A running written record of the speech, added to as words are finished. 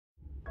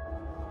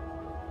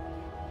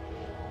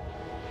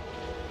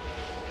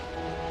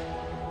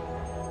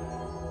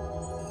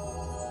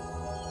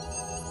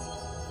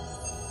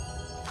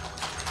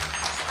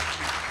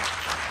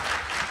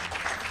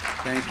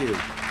Thank you.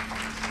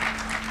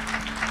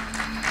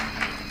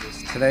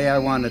 Today I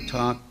want to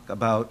talk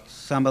about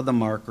some of the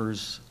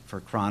markers for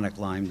chronic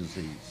Lyme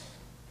disease.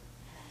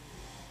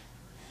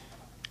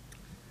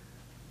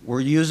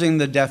 We're using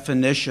the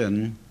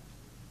definition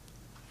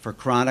for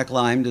chronic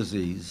Lyme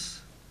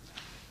disease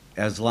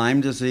as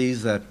Lyme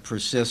disease that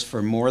persists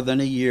for more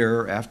than a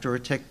year after a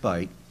tick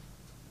bite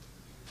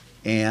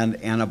and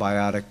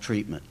antibiotic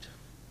treatment.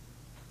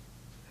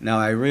 Now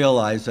I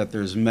realize that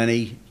there's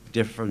many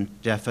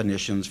different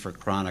definitions for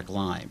chronic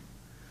Lyme,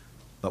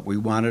 but we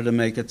wanted to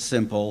make it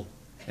simple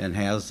and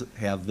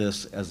have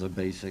this as a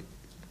basic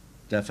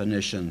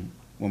definition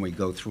when we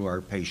go through our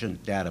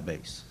patient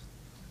database.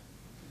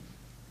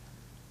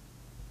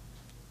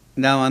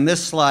 Now on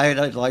this slide,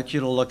 I'd like you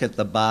to look at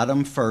the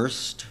bottom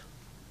first,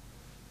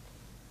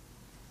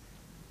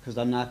 because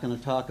I'm not going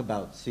to talk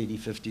about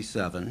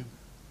CD57,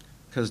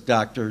 because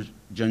Dr.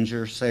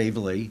 Ginger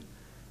Savely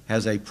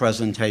has a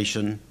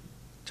presentation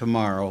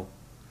tomorrow,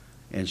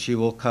 and she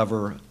will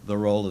cover the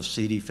role of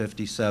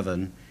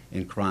CD57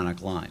 in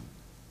chronic Lyme.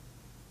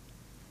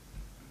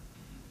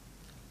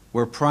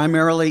 We're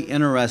primarily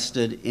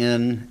interested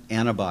in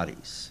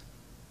antibodies.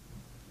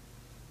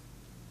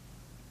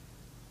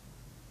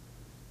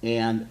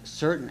 And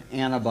certain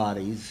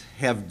antibodies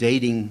have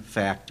dating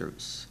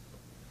factors.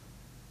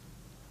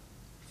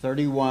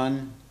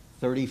 31,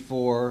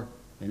 34,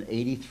 and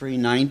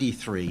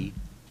 8393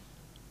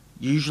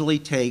 usually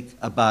take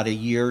about a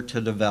year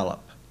to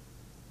develop.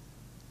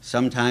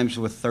 Sometimes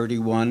with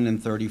 31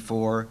 and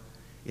 34,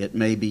 it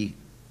may be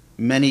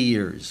many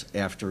years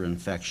after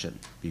infection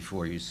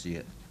before you see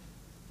it.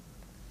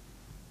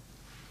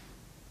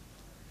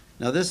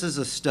 Now this is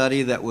a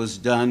study that was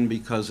done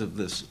because of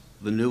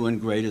the new and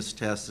greatest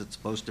test that's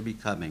supposed to be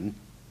coming,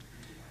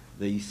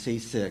 the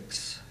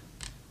C6.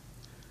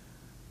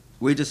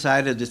 We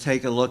decided to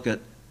take a look at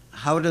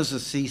how does a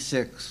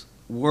C6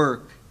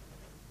 work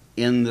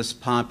in this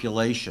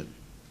population.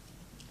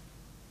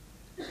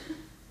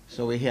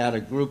 So we had a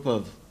group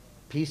of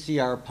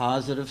PCR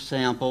positive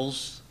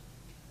samples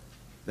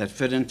that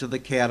fit into the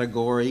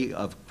category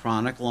of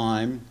chronic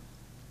Lyme,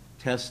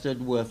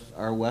 tested with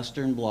our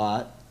Western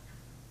blot.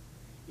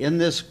 In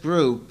this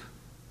group,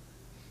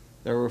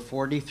 there were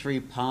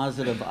 43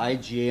 positive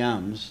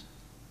IgMs.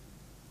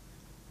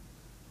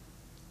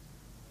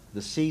 The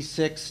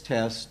C6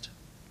 test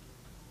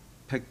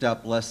picked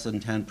up less than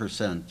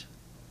 10%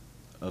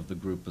 of the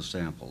group of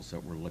samples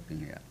that we're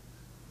looking at.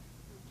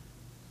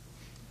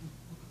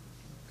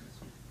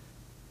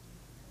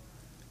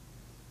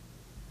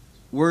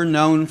 We're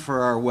known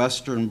for our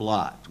Western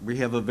blot. We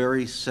have a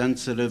very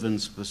sensitive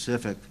and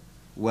specific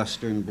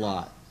Western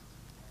blot.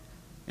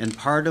 And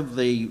part of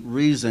the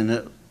reason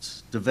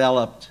it's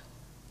developed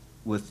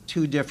with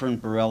two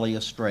different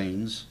Borrelia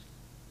strains,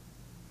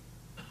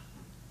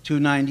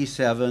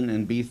 297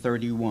 and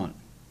B31.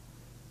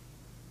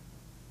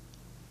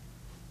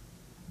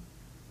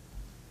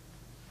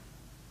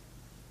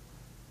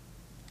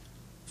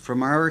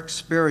 From our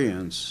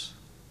experience,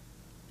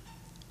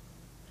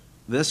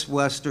 this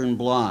Western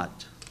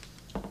blot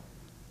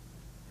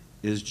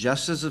is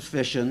just as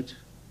efficient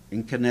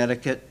in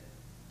Connecticut,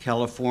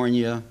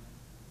 California,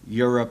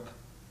 Europe,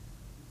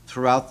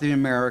 throughout the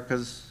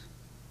Americas,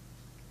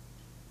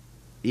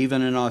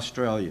 even in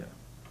Australia.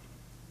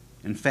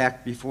 In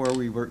fact, before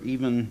we were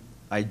even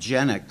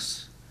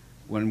IGeneX,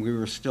 when we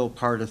were still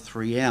part of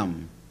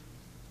 3M,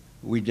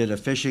 we did a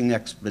fishing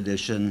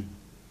expedition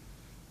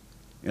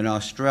in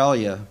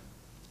Australia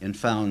and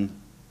found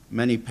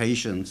many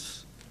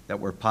patients that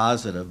were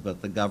positive,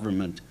 but the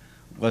government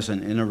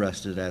wasn't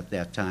interested at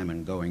that time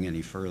in going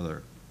any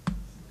further.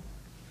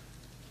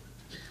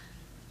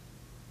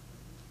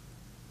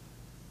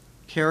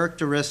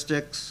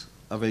 Characteristics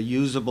of a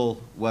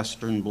usable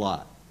Western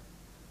blot.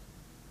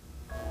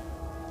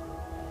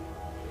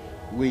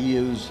 We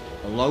use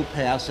a low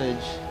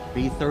passage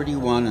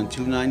B31 and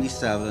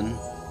 297